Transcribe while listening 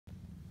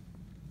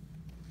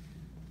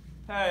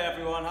Hey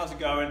everyone, how's it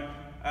going?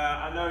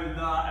 I know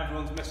that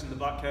everyone's missing the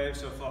Batcave,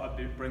 so I thought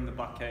I'd bring the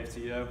Batcave to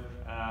you.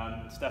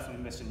 It's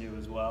definitely missing you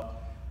as well.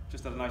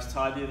 Just had a nice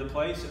tidy of the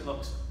place. It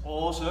looks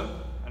awesome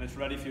and it's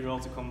ready for you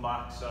all to come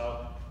back,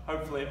 so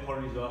hopefully it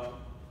hurries up.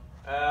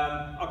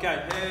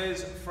 Okay,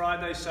 here's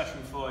Friday's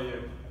session for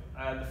you.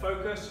 The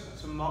focus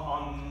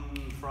on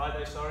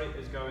Friday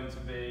is going to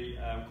be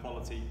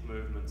quality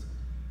movement.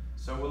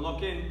 So we're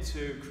looking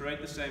to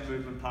create the same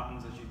movement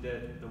patterns as you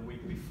did the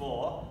week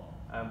before,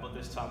 but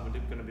this time we're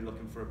going to be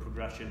looking for a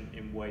progression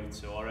in weight.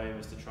 So our aim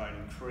is to try and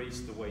increase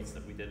the weights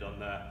that we did on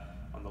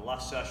the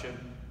last session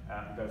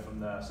and go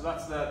from there. So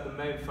that's the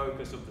main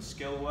focus of the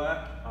skill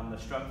work and the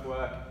strength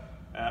work.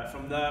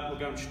 From there we're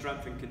going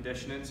strength and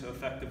conditioning. So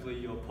effectively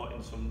you're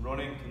putting some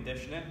running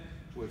conditioning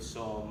with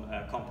some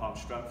compound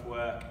strength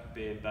work,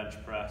 be it bench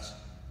press,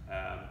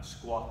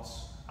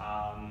 squats,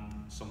 and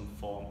some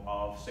form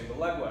of single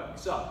leg work.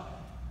 So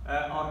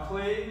our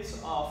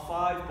cleans are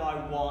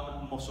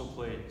 5x1 muscle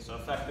clean. So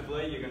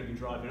effectively you're going to be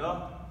driving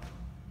up,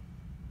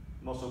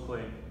 muscle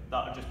clean.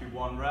 That would just be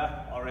one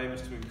rep. Our aim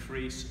is to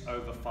increase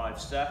over 5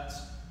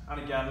 sets.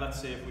 And again, let's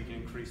see if we can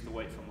increase the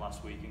weight from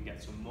last week and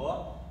get some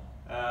more.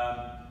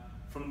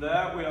 From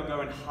there, we are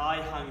going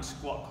high hang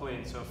squat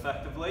clean. So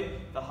effectively,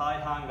 the high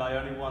hang, I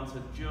only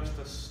wanted just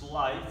a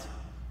slight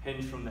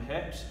hinge from the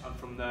hips, and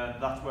from there,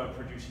 that's where we're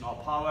producing our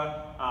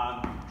power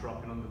and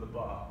dropping under the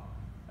bar.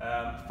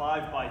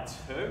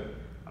 5x2,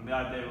 and the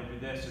idea will be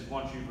this, is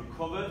once you've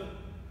recovered,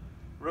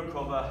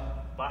 recover,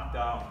 back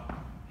down,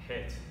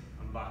 hit,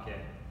 and back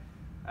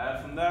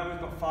in. From there, we've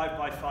got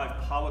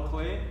 5x5 power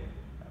clean.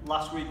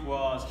 Last week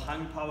was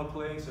hang power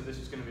clean, so this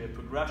is going to be a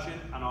progression,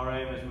 and our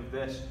aim is with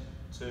this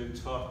to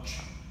touch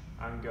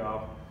and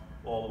go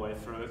all the way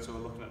through it. So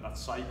we're looking at that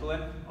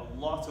cycling. A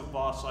lot of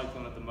bar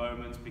cycling at the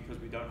moment because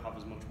we don't have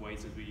as much weight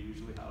as we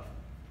usually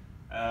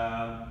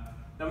have.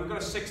 Then we've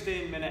got a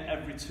 16-minute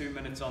every 2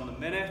 minutes on the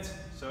minute.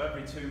 So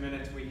every 2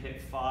 minutes we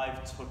hit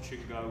 5 touch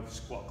and go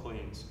squat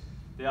cleans.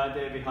 The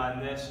idea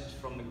behind this is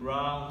from the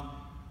ground,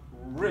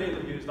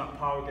 really use that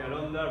power, get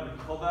under,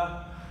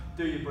 recover,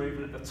 do your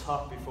breathing at the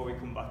top before we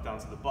come back down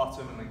to the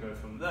bottom, and then go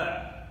from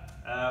there.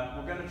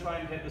 We're going to try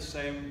and hit the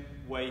same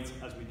weight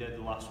as we did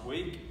last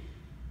week.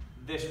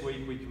 This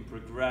week we can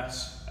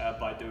progress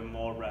by doing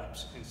more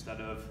reps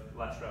instead of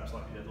less reps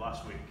like we did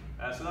last week.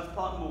 So that's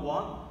part number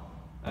one.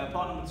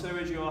 Part number two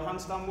is your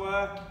handstand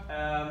work.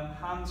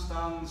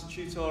 Handstands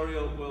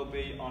tutorial will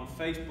be on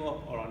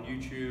Facebook or on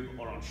YouTube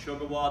or on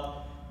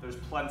SugarWOD. There's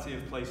plenty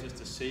of places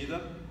to see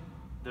them.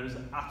 There is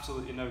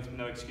absolutely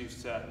no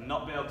excuse to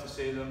not be able to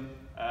see them.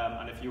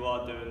 And if you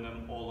are doing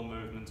them, all the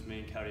movements me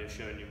and Kerry are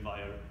showing you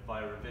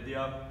via a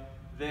video.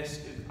 This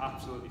is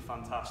absolutely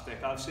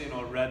fantastic. I've seen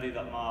already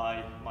that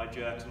my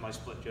jerks and my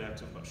split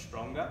jerks have got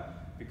stronger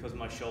because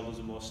my shoulders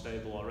are more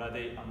stable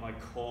already, and my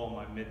core,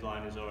 my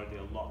midline is already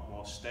a lot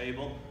more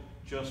stable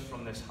just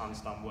from this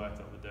handstand work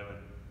that we're doing.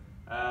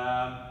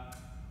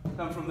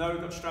 Then from there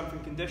we've got strength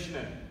and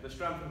conditioning. The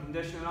strength and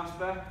conditioning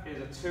aspect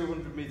is a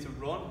 200-meter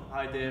run.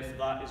 Idea for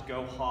that is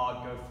go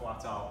hard, go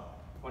flat out.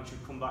 Once you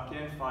come back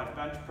in, 5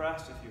 bench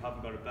press. If you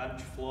haven't got a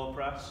bench, floor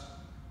press.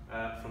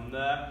 From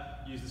there,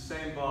 use the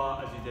same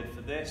bar as you did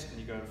for this,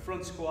 and you go in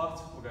front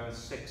squat. We're going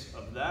 6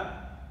 of them.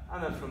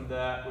 And then from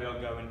there, we are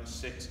going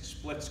 6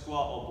 split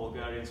squat or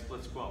Bulgarian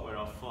split squat, where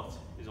our foot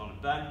is on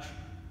a bench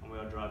and we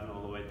are driving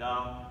all the way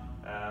down.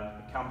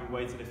 It can be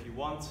weighted if you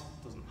want,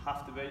 it doesn't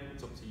have to be,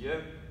 it's up to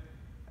you.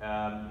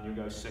 And you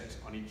go 6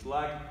 on each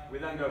leg. We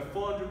then go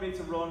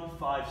 400-meter run,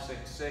 5,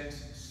 6, 6,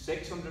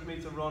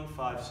 600-meter run,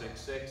 5, 6,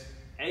 6,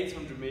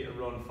 800-meter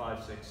run,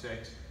 5, 6,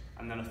 6,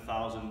 and then a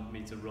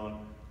 1,000-meter run,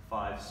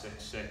 5,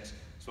 6, 6.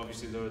 So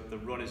obviously the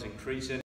run is increasing.